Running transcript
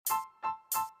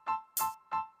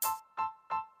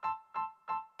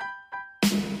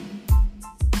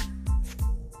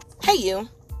Hey you,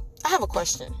 I have a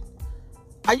question.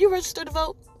 Are you registered to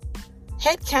vote?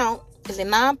 Headcount is a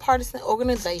nonpartisan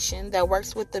organization that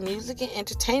works with the music and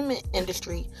entertainment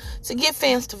industry to get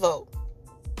fans to vote.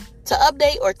 To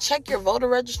update or check your voter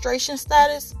registration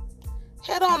status,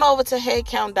 head on over to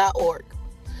headcount.org.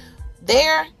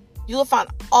 There, you will find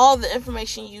all the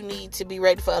information you need to be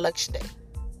ready for Election Day.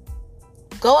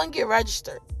 Go and get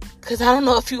registered, because I don't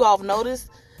know if you all have noticed,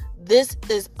 this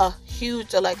is a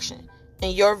huge election,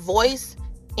 and your voice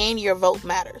and your vote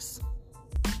matters.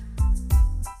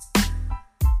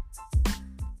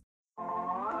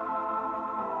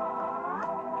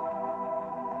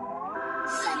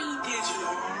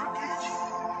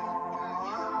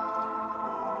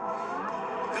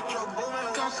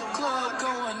 Got the club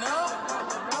going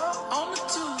up on a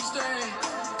Tuesday.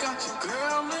 Got your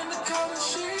girl in the color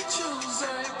she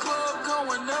Tuesday. Club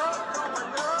going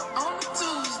up on a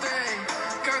Tuesday.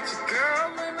 Got your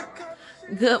girl in the color.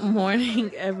 Good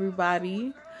morning,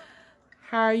 everybody.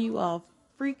 How are you all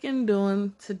freaking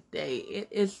doing today? It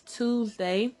is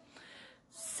Tuesday,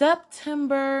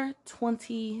 September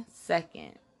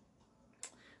 22nd.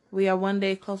 We are one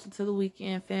day closer to the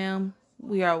weekend, fam.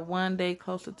 We are one day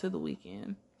closer to the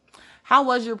weekend. How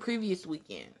was your previous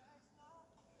weekend?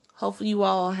 Hopefully you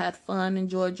all had fun,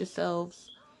 enjoyed yourselves.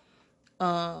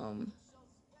 Did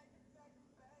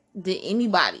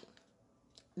anybody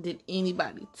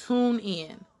tune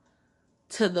in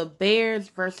to the Bears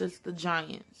versus the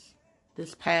Giants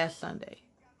this past Sunday?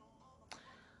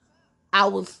 I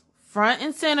was front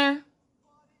and center,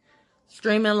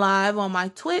 streaming live on my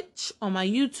Twitch, on my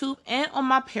YouTube, and on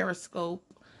my Periscope.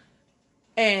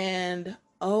 And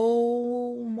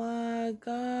oh my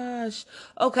gosh.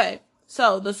 Okay,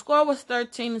 so the score was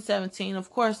 13-17. Of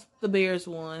course, the Bears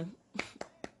won.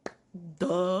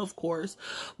 Duh, of course.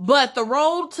 But the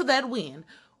road to that win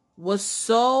was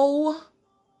so...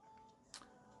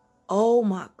 oh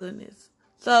my goodness.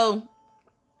 So,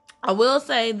 I will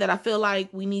say that I feel like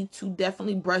we need to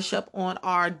definitely brush up on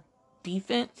our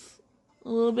defense a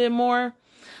little bit more.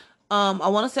 I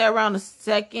want to say around the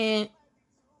second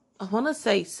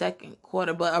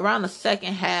quarter, but around the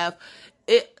second half,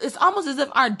 it's almost as if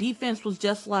our defense was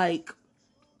just like,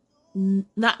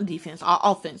 not defense, our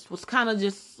offense was kind of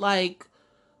just like,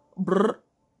 brr.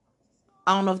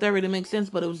 I don't know if that really makes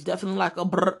sense, but it was definitely like a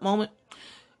brr moment.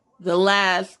 The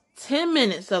last 10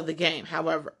 minutes of the game,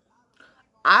 however,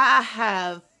 I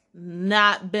have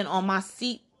not been on my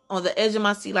seat, on the edge of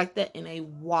my seat like that in a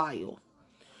while.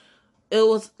 It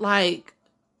was like,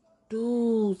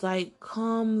 dudes, like,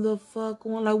 come the fuck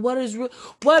on. Like, what is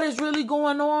really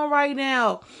going on right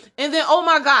now? And then, oh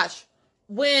my gosh,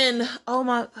 who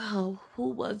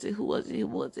was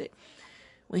it?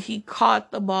 When he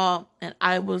caught the ball and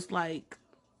I was like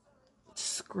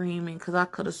screaming because I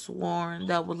could have sworn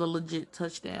that was a legit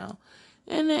touchdown.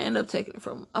 And they ended up taking it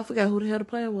from him. I forgot who the hell the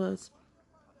player was.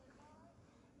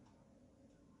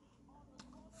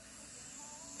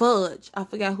 Fudge. I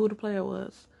forgot who the player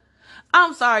was.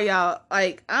 I'm sorry, y'all.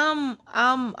 Like, I'm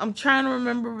trying to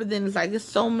remember, but then it's like, there's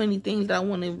so many things that I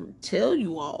want to tell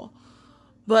you all.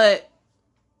 But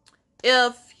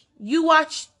if you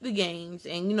watch the games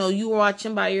and, you know, you were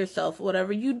watching by yourself or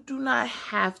whatever, you do not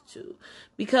have to.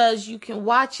 Because you can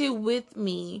watch it with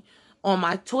me on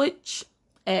my Twitch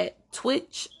at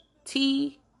Twitch,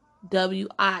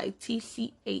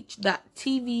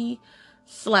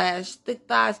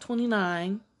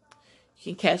 twitch.tv/ThickThighs29. You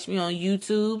can catch me on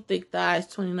YouTube, Thick Thighs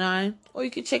 29, or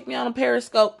you can check me out on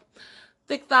Periscope,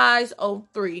 Thick Thighs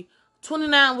 03.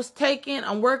 29 was taken.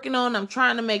 I'm working on. I'm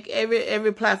trying to make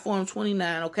every platform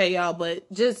 29. Okay, y'all,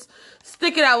 but just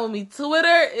stick it out with me.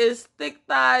 Twitter is Thick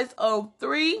Thighs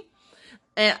 03,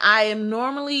 and I am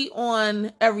normally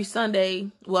on every Sunday.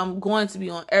 Well, I'm going to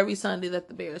be on every Sunday that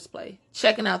the Bears play,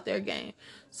 checking out their game.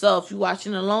 So if you're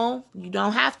watching alone, you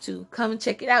don't have to. Come and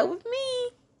check it out with me.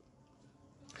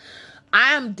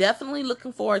 I am definitely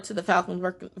looking forward to the Falcons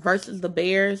versus the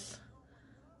Bears.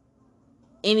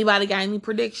 Anybody got any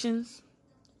predictions?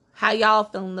 How y'all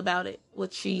feeling about it?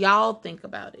 What should y'all think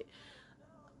about it?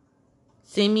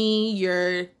 Send me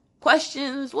your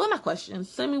questions. Well, not questions.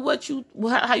 Send me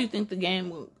how you think the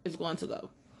game is going to go.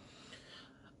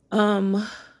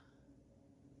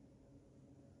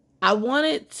 I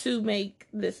wanted to make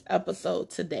this episode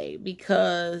today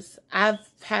because I've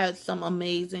had some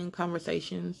amazing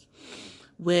conversations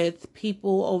with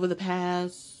people over the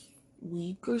past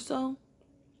week or so.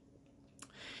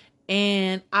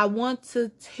 And I want to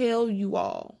tell you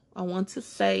all, I want to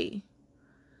say,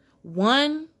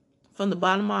 one, from the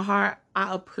bottom of my heart,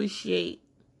 I appreciate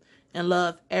and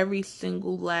love every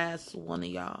single last one of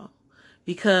y'all.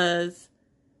 Because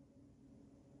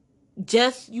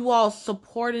just you all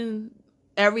supporting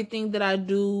everything that I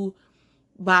do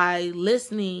by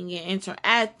listening and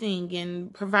interacting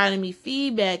and providing me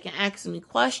feedback and asking me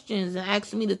questions and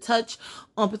asking me to touch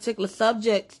on particular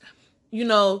subjects, you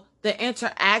know, the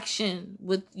interaction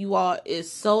with you all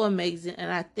is so amazing.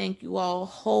 And I thank you all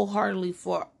wholeheartedly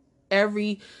for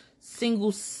every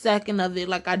single second of it.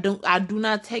 Like I do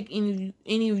not take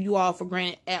any of you all for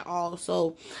granted at all.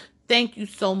 So thank you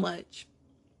so much.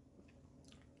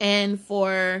 And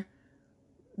for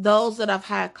those that I've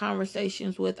had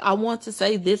conversations with, I want to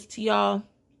say this to y'all.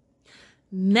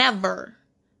 Never,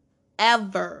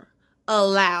 ever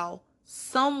allow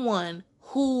someone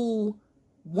who,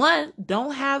 one,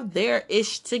 don't have their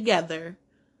ish together,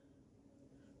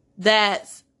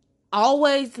 that's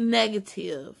always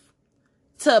negative,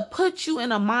 to put you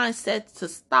in a mindset to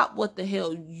stop what the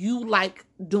hell you like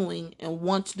doing and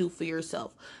want to do for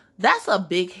yourself. That's a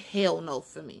big hell no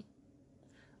for me.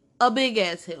 A big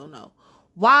ass hell no.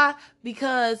 Why?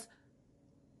 Because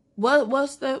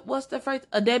what's the phrase?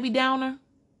 A Debbie Downer?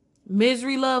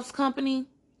 Misery loves company?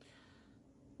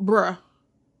 Bruh.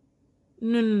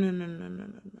 No.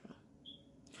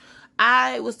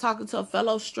 I was talking to a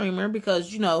fellow streamer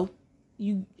because, you know,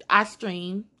 I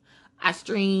stream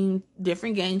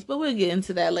different games, but we'll get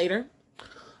into that later.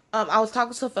 I was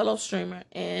talking to a fellow streamer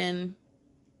and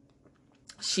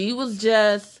she was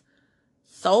just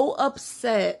so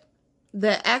upset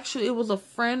that actually it was a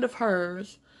friend of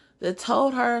hers that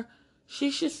told her she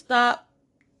should stop,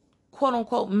 quote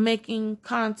unquote, making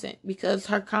content because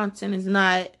her content is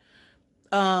not,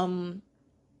 what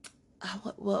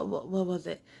was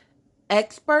it?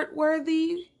 Expert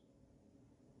worthy.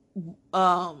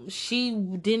 She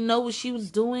didn't know what she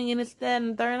was doing and it's that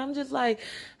and third. And I'm just like,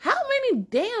 how many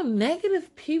damn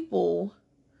negative people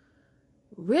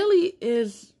really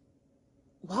is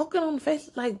walking on the face?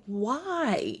 Like,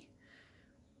 why?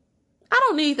 I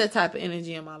don't need that type of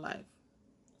energy in my life.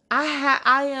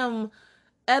 I am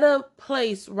at a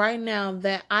place right now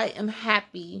that I am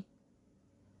happy.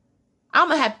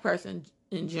 I'm a happy person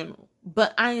in general,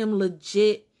 but I am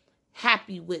legit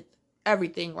happy with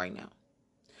everything right now.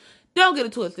 Don't get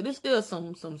it twisted. There's still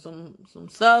some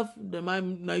stuff that might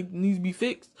need to be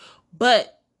fixed,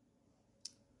 but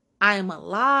I am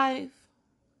alive.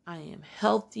 I am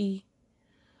healthy.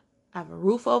 I have a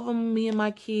roof over me and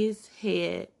my kids'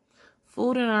 head,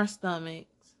 food in our stomachs.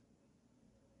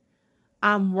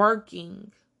 I'm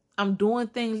working. I'm doing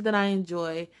things that I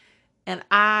enjoy, and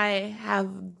I have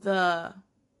the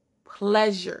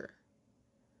pleasure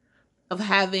of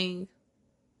having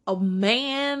a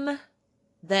man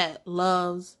that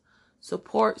loves,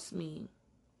 supports me,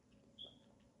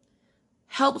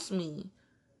 helps me,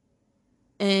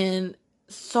 and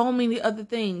so many other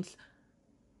things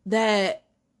that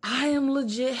I am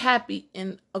legit happy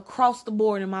in across the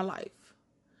board in my life.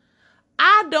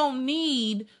 I don't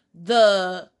need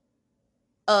the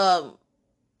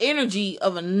energy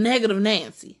of a negative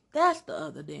Nancy. That's the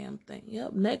other damn thing.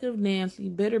 Yep, negative Nancy,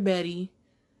 bitter Betty,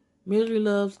 misery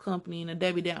loves company, and a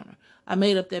Debbie Downer. I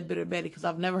made up that bitter Betty because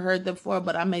I've never heard that before,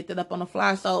 but I made that up on the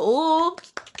fly. So,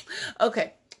 oops.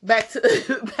 Okay, back to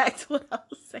what I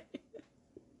was saying.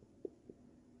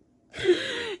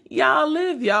 Y'all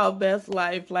live y'all best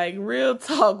life, like real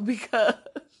talk, because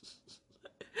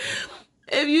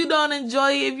if you don't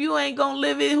enjoy it, if you ain't gonna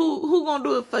live it, who gonna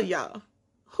do it for y'all?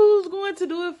 Who's going to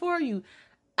do it for you?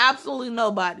 Absolutely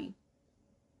nobody.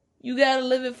 You gotta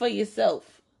live it for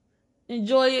yourself.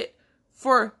 Enjoy it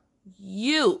for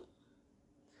you.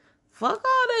 Fuck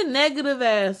all that negative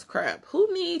ass crap.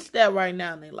 Who needs that right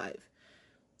now in their life?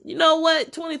 You know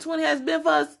what 2020 has been for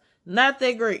us? Not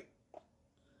that great.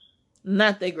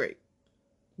 Not that great.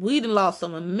 We done lost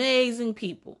some amazing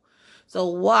people. So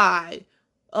why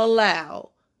allow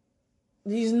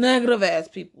these negative ass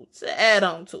people to add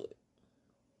on to it?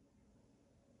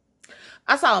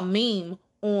 I saw a meme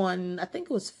on, I think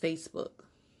it was Facebook,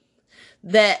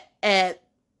 that at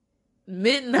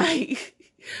midnight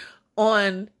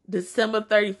on December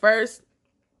 31st,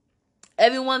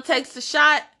 everyone takes a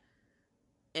shot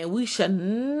and we should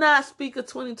not speak of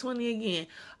 2020 again.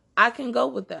 I can go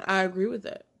with that. I agree with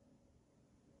that.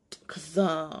 Cause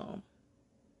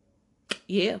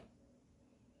yeah,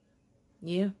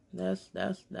 that's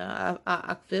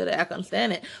I feel that. I can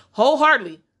understand it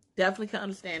wholeheartedly. Definitely can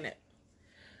understand it.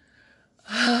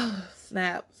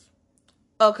 Snaps.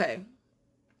 Okay.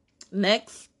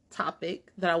 Next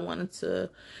topic that I wanted to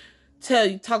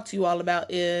talk to you all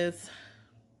about is,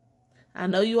 I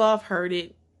know you all have heard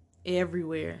it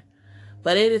everywhere,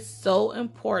 But it is so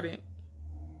important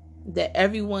that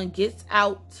everyone gets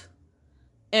out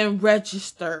and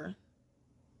register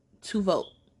to vote.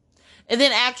 And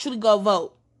then actually go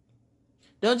vote.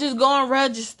 Don't just go and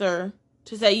register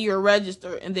to say you're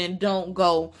registered and then don't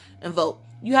go and vote.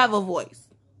 You have a voice.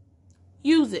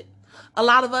 Use it. A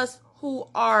lot of us who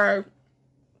are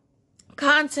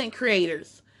content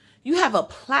creators, you have a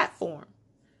platform.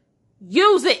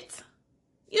 Use it.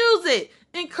 Use it.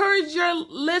 Encourage your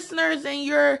listeners and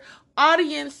your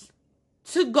audience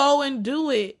to go and do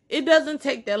it. It doesn't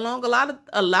take that long.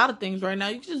 A lot of things right now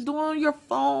you can just do on your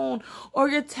phone or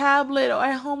your tablet or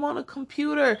at home on a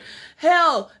computer.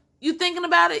 Hell, you thinking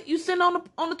about it, you sitting on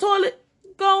the toilet,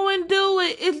 go and do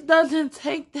it. It doesn't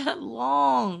take that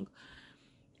long.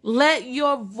 Let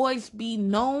your voice be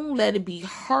known, let it be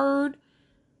heard,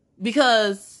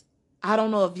 because I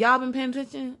don't know if y'all been paying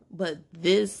attention, but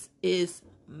this is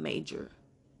major.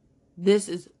 This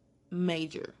is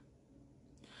major.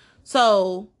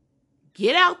 So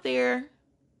get out there,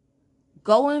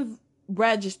 go and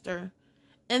register,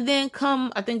 and then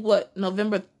come, I think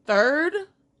November 3rd,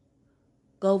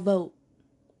 go vote.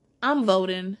 I'm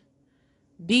voting.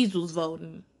 Diesel's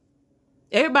voting.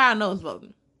 Everybody I know is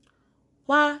voting.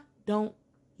 Why don't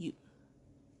you?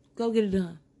 Go get it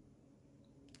done.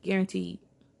 Guaranteed.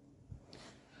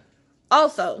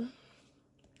 Also,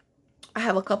 I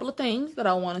have a couple of things that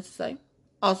I wanted to say.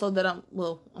 Also that I'm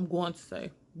going to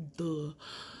say. Duh.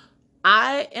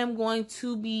 I am going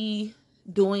to be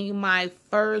doing my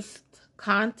first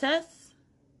contest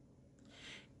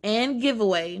and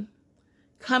giveaway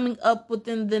coming up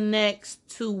within the next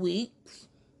 2 weeks.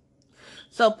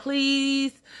 So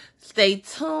please stay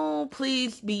tuned.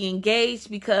 Please be engaged,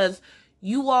 because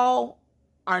you all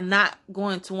are not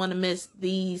going to want to miss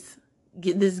this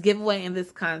giveaway and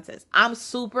this contest. I'm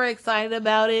super excited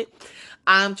about it.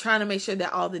 I'm trying to make sure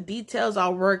that all the details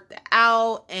are worked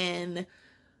out, and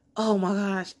oh my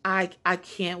gosh, I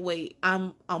can't wait.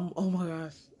 Oh my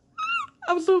gosh.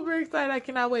 I'm super excited. I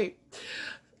cannot wait.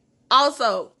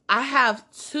 Also, I have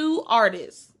 2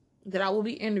 artists that I will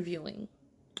be interviewing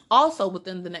also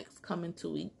within the next coming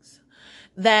 2 weeks,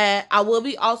 that I will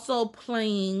be also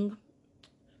playing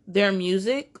their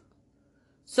music.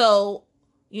 So,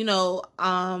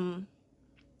 I'm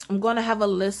going to have a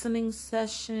listening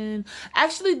session.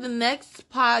 Actually, the next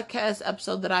podcast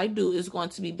episode that I do is going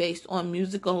to be based on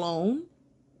music alone.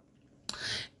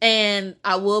 And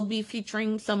I will be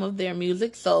featuring some of their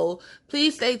music. So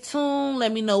please stay tuned.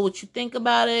 Let me know what you think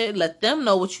about it. Let them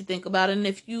know what you think about it. And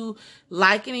if you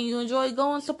like it and you enjoy it,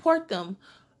 go and support them.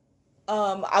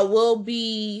 I will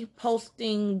be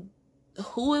posting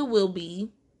who it will be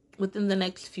within the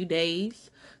next few days.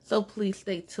 So please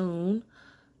stay tuned.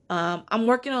 I'm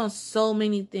working on so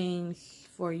many things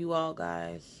for you all,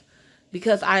 guys,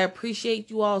 because I appreciate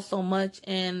you all so much,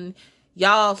 and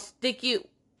y'all stick it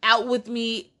out with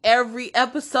me every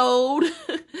episode.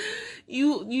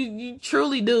 You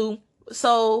truly do.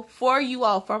 So for you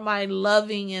all, for my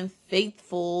loving and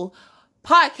faithful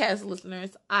podcast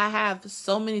listeners, I have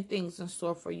so many things in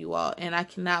store for you all, and I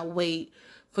cannot wait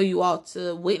for you all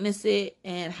to witness it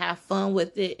and have fun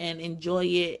with it and enjoy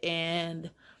it. And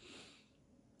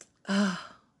I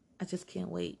just can't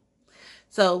wait.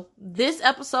 So this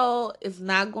episode is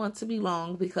not going to be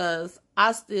long, because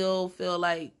I still feel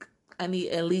like I need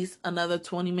at least another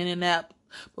 20-minute nap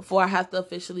before I have to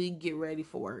officially get ready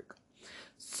for work.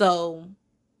 So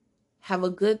have a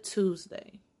good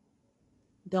Tuesday.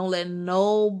 Don't let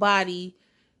nobody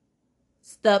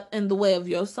step in the way of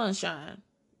your sunshine,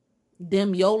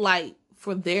 dim your light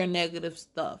for their negative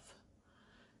stuff.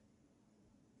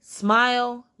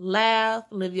 Smile, laugh,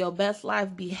 live your best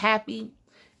life, be happy.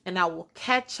 And I will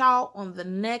catch y'all on the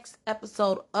next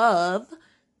episode of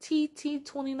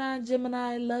TT29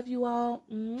 Gemini. Love you all.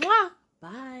 Mwah!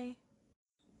 Bye.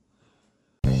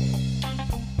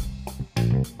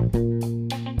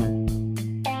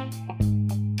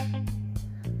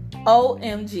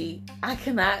 OMG, I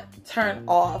cannot turn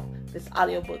off this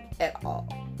audiobook at all.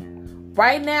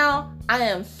 Right now, I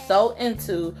am so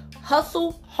into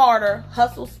Hustle Harder,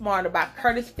 Hustle Smarter by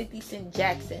Curtis 50 Cent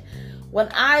Jackson. When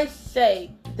I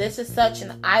say this is such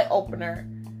an eye-opener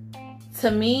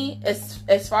to me,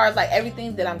 as far as like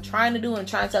everything that I'm trying to do and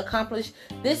trying to accomplish,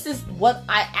 this is what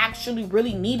I actually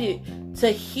really needed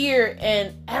to hear.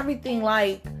 And everything,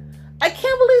 like, I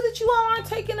can't believe that you all aren't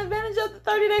taking advantage of the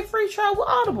 30-day free trial with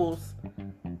Audibles.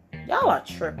 Y'all are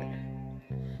tripping.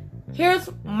 Here's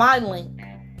my link.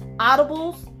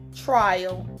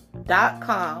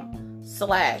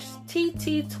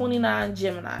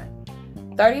 audibletrial.com/TT29Gemini.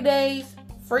 30 days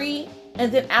free,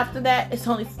 and then after that it's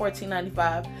only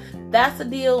 $14.95. That's a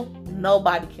deal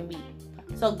nobody can beat.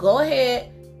 So go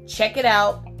ahead, check it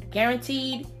out.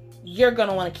 Guaranteed, you're going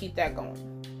to want to keep that going.